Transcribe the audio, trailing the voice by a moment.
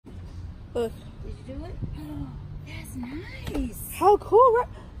Look. Did you do it? Oh, that's nice. How cool, right?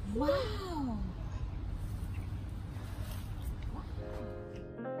 Wow.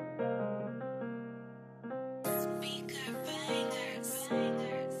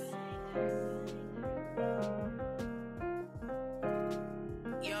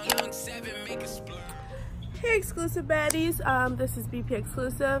 Hey exclusive baddies, this is BP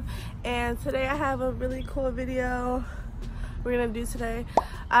Exclusive, and today I have a really cool video we're gonna do today.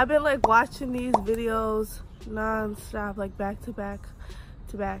 I've been like watching these videos non-stop, like back to back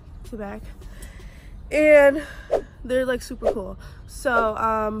to back to back, and they're like super cool.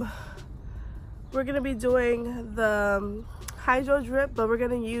 So we're gonna be doing the hydro drip, but we're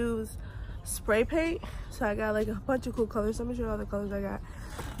gonna use spray paint. So I got like a bunch of cool colors. Let me show you all the colors I got.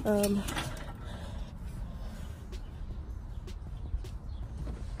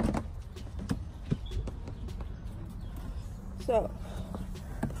 So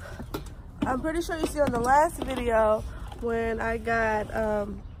I'm pretty sure you see on the last video when I got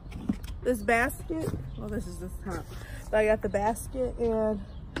this basket. Well, this is the top, but I got the basket, and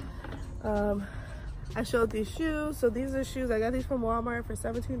I showed these shoes. So these are shoes. I got these from Walmart for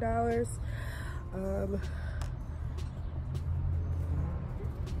 $17.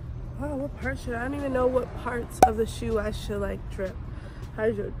 Oh, what part should I don't even know what parts of the shoe I should like drip.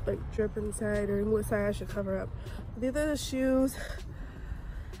 I should like drip inside, or what side I should cover up. These are the shoes.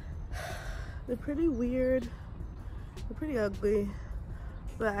 They're pretty weird. They're pretty ugly.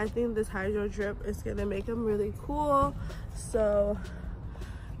 But I think this hydro drip is gonna make them really cool. So,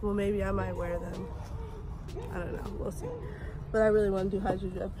 well, maybe I might wear them. I don't know, we'll see. But I really want to do hydro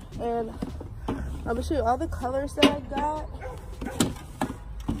drip. And I'm gonna show you all the colors that I got.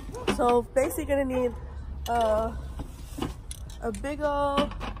 So basically gonna need a big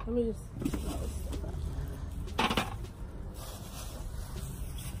old, let me just,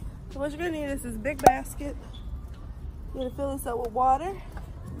 so what you're gonna need is this big basket. You're gonna fill this up with water.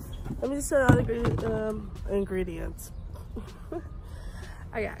 Let me just show you all the ingredients.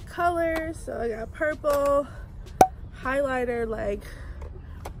 I got colors, so I got purple, highlighter like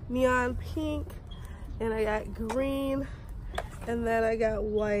neon pink, and I got green, and then I got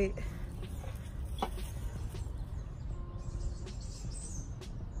white.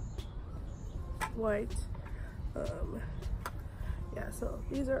 Yeah, so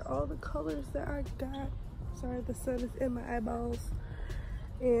these are all the colors that I got. Sorry, the sun is in my eyeballs.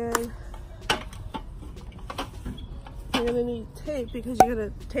 And you're gonna need tape because you're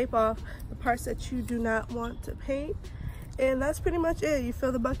gonna tape off the parts that you do not want to paint. And that's pretty much it. You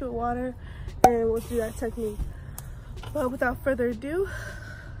fill the bucket with water, and we'll do that technique. But without further ado,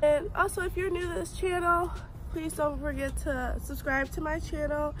 and also if you're new to this channel, please don't forget to subscribe to my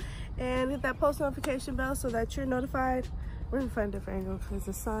channel and hit that post notification bell so that you're notified. We're gonna find a different angle because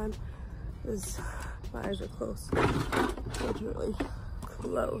the sun is, my eyes are closed. It's really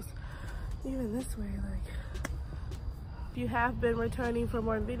close. Even this way, like, if you have been returning for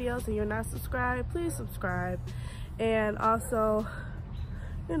more videos and you're not subscribed, please subscribe. And also,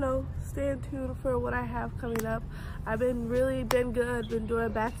 you know, stay tuned for what I have coming up. I've been doing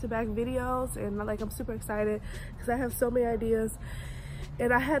back-to-back videos, and like I'm super excited because I have so many ideas,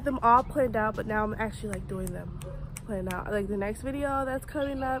 and I had them all planned out, but now I'm actually like doing them planned out. Like the next video that's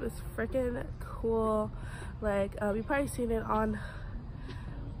coming up is freaking cool. Like you probably seen it on,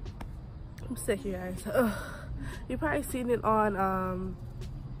 I'm sick, you guys. You probably seen it on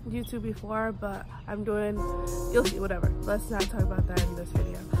YouTube before, but I'm doing, you'll see, whatever. Let's not talk about that in this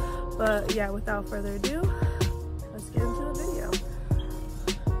video. But yeah, without further ado, let's get into the video.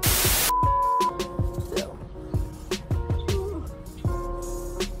 So,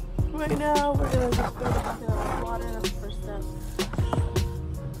 right now we're gonna just fill the bucket up with water. That's the first step.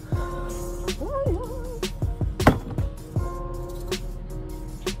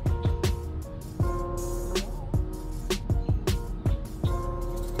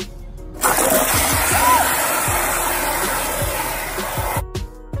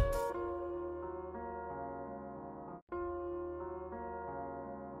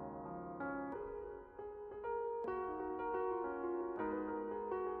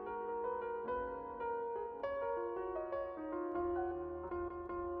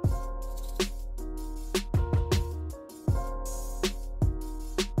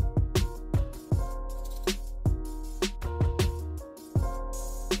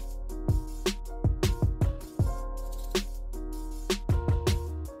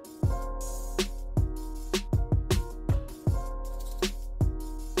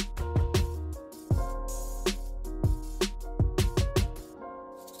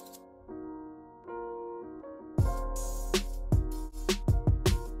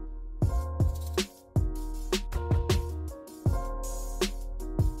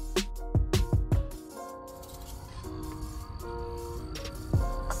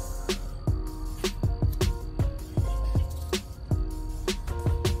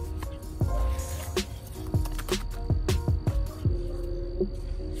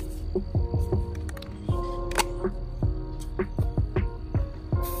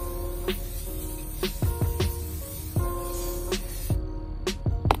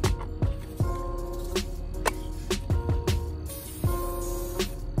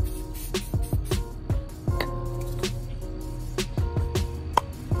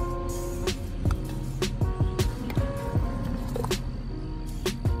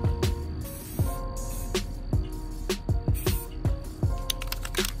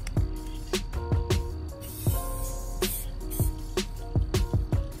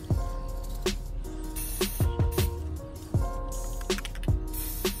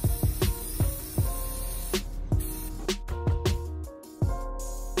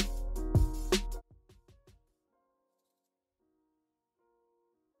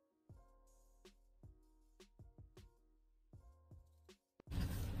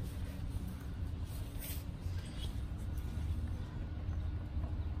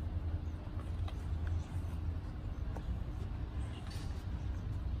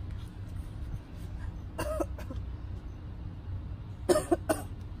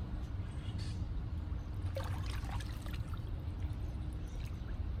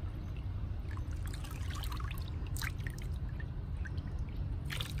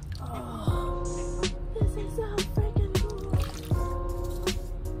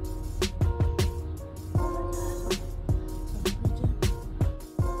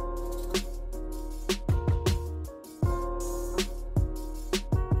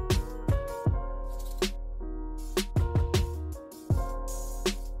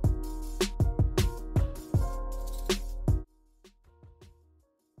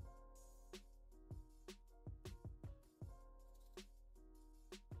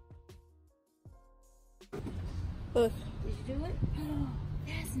 Look. Did you do it? Oh,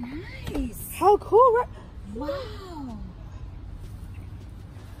 that's nice. How cool, right? Wow.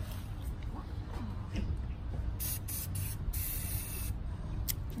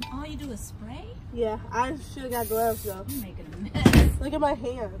 And all you do is spray? Yeah, I should have got gloves though. You're making a mess. Look at my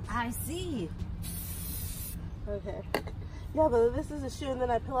hands. I see. Okay. Yeah, but this is a shoe, and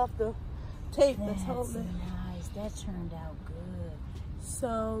then I peel off the tape that's holding it. Nice. That turned out good.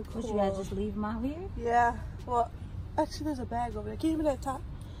 So cool. What, you gotta just leave them out here? Yeah. Well, actually, there's a bag over there. Can you give me that top?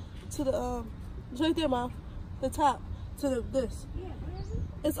 To the it's right there, Mom. The top to the this. Yeah. Where is it?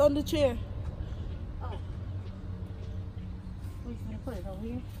 It's on the chair. Oh. Where you gonna put it over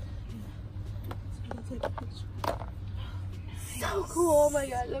here? So I'm gonna take a picture. So cool! Oh my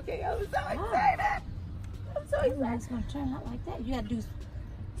gosh! Okay, I'm so excited. I'm so excited. It's gonna turn out like that. You gotta do.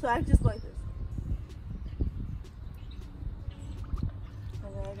 So I just like this.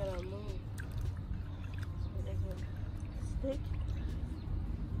 And then I gotta move. So they can stick.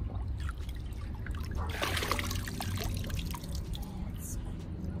 That's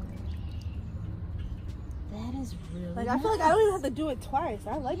cool. That is really Like nice. I feel like I don't even have to do it twice.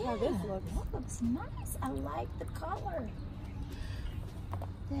 I like how this looks. That looks nice. I like the color.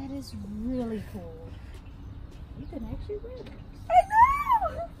 That is really cool. You can actually wear it. I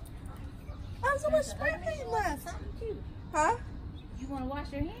know! I have so much spray paint left. Something cute. Huh? You want to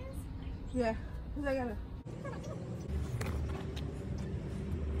wash your hands? Yeah. Cause I gotta.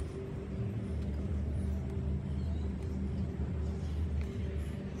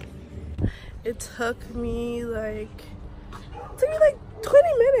 It took me like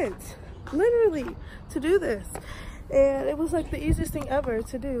 20 minutes, literally, to do this. And it was like the easiest thing ever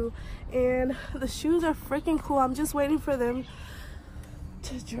to do. And the shoes are freaking cool. I'm just waiting for them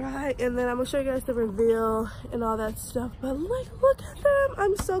to dry, and then I'm gonna show you guys the reveal and all that stuff. But like, look at them.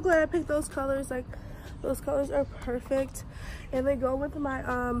 I'm so glad I picked those colors. Like, those colors are perfect, and they go with my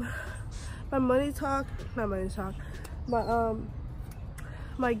my money talk, not money talk,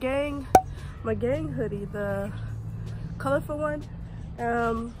 my gang hoodie, the colorful one.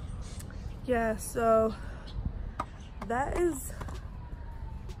 Yeah, so that is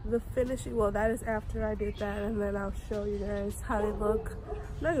the finishing. Well, that is after I did that, and then I'll show you guys how they look.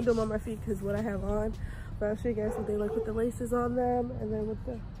 I'm not gonna do them on my feet because what I have on, but I'll show you guys what they look with the laces on them, and then with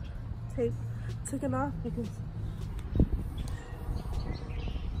the tape taken off, because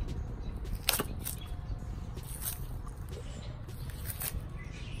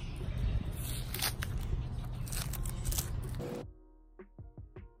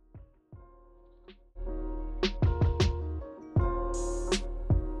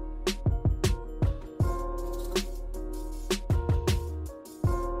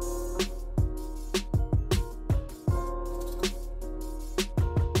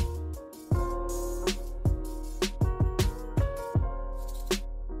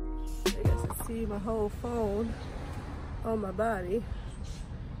my whole phone on my body.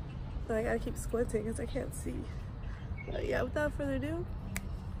 And I gotta keep squinting because I can't see. But yeah, without further ado,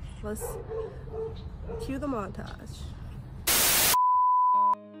 let's cue the montage.